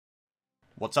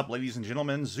What's up, ladies and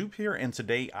gentlemen? Zoop here, and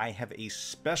today I have a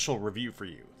special review for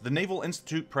you. The Naval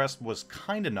Institute Press was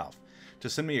kind enough to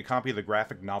send me a copy of the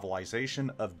graphic novelization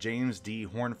of James D.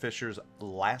 Hornfischer's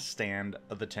Last Stand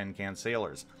of the Tin Can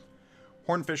Sailors.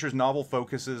 Hornfischer's novel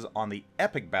focuses on the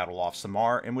epic battle off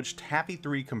Samar, in which Taffy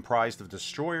 3, comprised of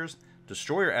destroyers,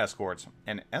 destroyer escorts,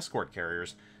 and escort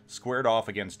carriers, squared off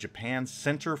against Japan's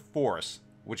center force,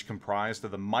 which comprised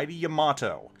of the mighty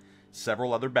Yamato,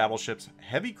 several other battleships,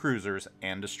 heavy cruisers,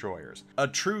 and destroyers. A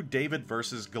true David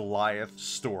versus Goliath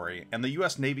story, and the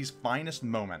US Navy's finest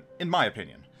moment, in my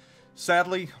opinion.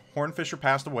 Sadly, Hornfischer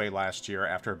passed away last year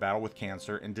after a battle with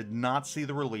cancer and did not see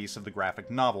the release of the graphic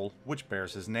novel, which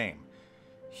bears his name.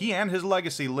 He and his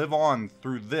legacy live on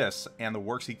through this and the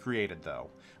works he created, though,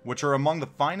 which are among the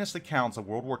finest accounts of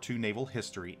World War II naval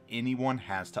history anyone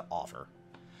has to offer.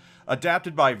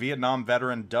 Adapted by Vietnam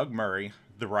veteran Doug Murray,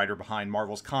 the writer behind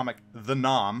Marvel's comic The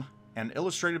Nom, and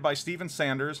illustrated by Stephen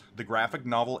Sanders, the graphic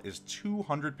novel is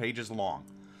 200 pages long.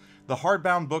 The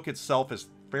hardbound book itself is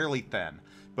fairly thin,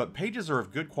 but pages are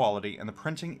of good quality and the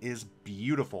printing is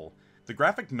beautiful. The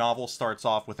graphic novel starts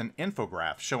off with an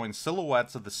infograph showing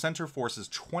silhouettes of the Center Force's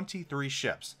 23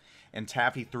 ships and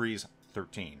Taffy 3's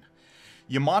 13.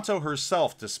 Yamato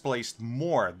herself displaced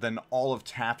more than all of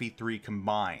Taffy 3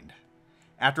 combined.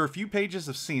 After a few pages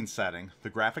of scene setting, the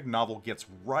graphic novel gets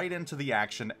right into the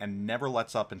action and never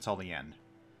lets up until the end.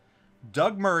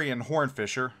 Doug Murray and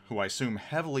Hornfischer, who I assume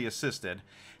heavily assisted,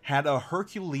 had a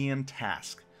Herculean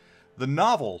task. The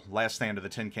novel, Last Stand of the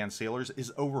Tin Can Sailors,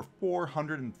 is over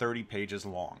 430 pages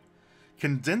long.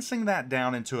 Condensing that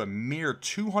down into a mere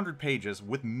 200 pages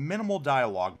with minimal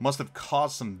dialogue must have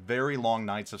caused some very long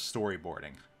nights of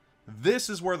storyboarding. This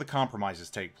is where the compromises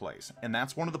take place, and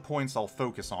that's one of the points I'll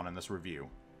focus on in this review.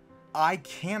 I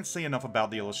can't say enough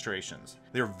about the illustrations.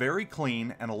 They're very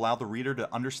clean and allow the reader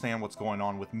to understand what's going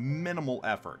on with minimal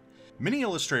effort. Many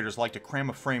illustrators like to cram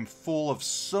a frame full of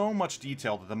so much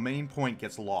detail that the main point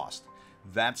gets lost.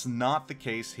 That's not the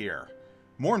case here.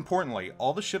 More importantly,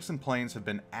 all the ships and planes have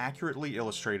been accurately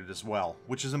illustrated as well,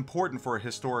 which is important for a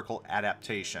historical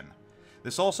adaptation.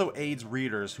 This also aids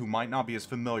readers who might not be as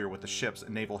familiar with the ships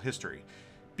and naval history.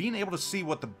 Being able to see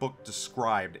what the book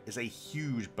described is a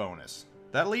huge bonus.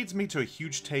 That leads me to a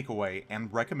huge takeaway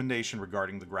and recommendation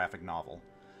regarding the graphic novel.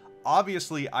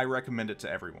 Obviously, I recommend it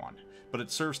to everyone, but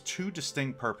it serves two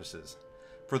distinct purposes.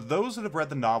 For those that have read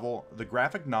the novel, the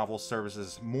graphic novel serves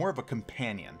as more of a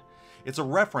companion. It's a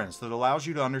reference that allows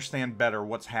you to understand better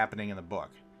what's happening in the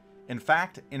book. In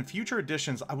fact, in future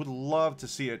editions, I would love to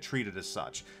see it treated as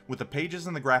such, with the pages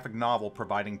in the graphic novel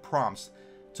providing prompts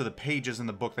to the pages in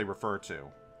the book they refer to.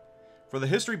 For the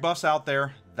history buffs out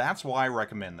there, that's why I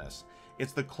recommend this.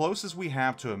 It's the closest we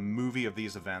have to a movie of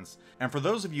these events, and for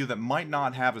those of you that might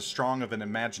not have as strong of an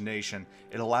imagination,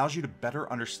 it allows you to better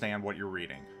understand what you're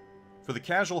reading. For the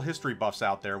casual history buffs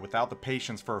out there without the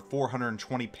patience for a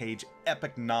 420-page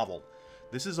epic novel,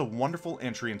 this is a wonderful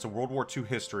entry into World War II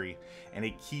history and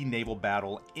a key naval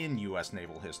battle in US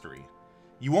naval history.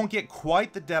 You won't get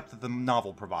quite the depth that the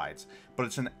novel provides, but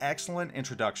it's an excellent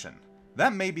introduction.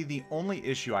 That may be the only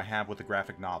issue I have with the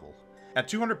graphic novel. At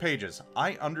 200 pages,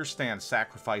 I understand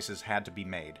sacrifices had to be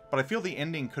made, but I feel the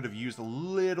ending could have used a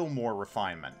little more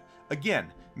refinement. Again,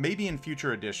 maybe in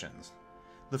future editions.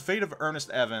 The fate of Ernest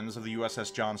Evans of the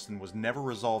USS Johnston was never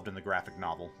resolved in the graphic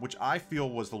novel, which I feel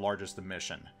was the largest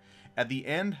omission. At the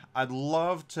end, I'd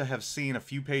love to have seen a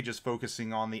few pages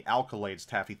focusing on the accolades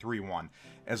Taffy 3 won,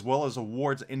 as well as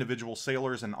awards individual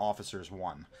sailors and officers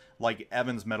won, like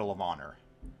Evans' Medal of Honor.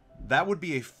 That would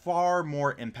be a far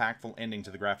more impactful ending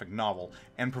to the graphic novel,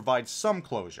 and provide some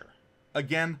closure.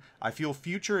 Again, I feel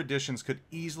future editions could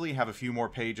easily have a few more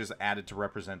pages added to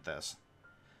represent this.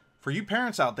 For you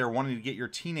parents out there wanting to get your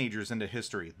teenagers into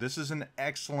history, this is an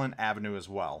excellent avenue as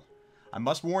well. I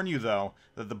must warn you, though,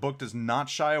 that the book does not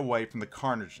shy away from the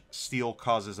carnage steel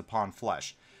causes upon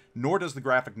flesh, nor does the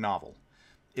graphic novel.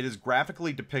 It is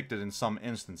graphically depicted in some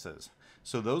instances,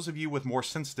 so those of you with more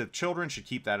sensitive children should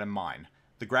keep that in mind.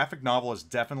 The graphic novel is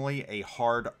definitely a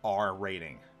hard R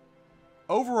rating.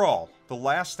 Overall, The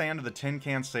Last Stand of the Tin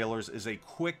Can Sailors is a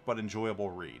quick but enjoyable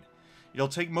read. It'll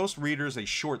take most readers a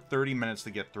short 30 minutes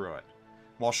to get through it.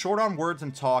 While short on words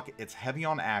and talk, it's heavy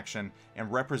on action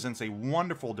and represents a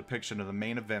wonderful depiction of the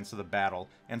main events of the battle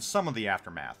and some of the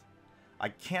aftermath. I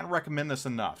can't recommend this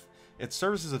enough. It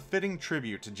serves as a fitting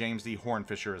tribute to James D.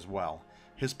 Hornfischer as well.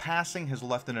 His passing has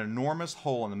left an enormous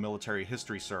hole in the military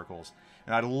history circles,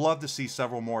 and I'd love to see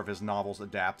several more of his novels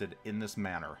adapted in this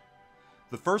manner.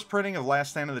 The first printing of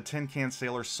Last Stand of the Tin Can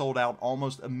Sailors sold out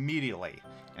almost immediately,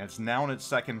 and it's now in its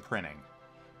second printing.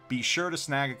 Be sure to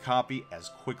snag a copy as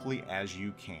quickly as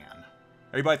you can.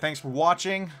 Everybody, thanks for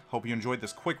watching. Hope you enjoyed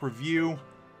this quick review.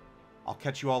 I'll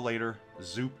catch you all later.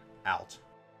 Zoop out.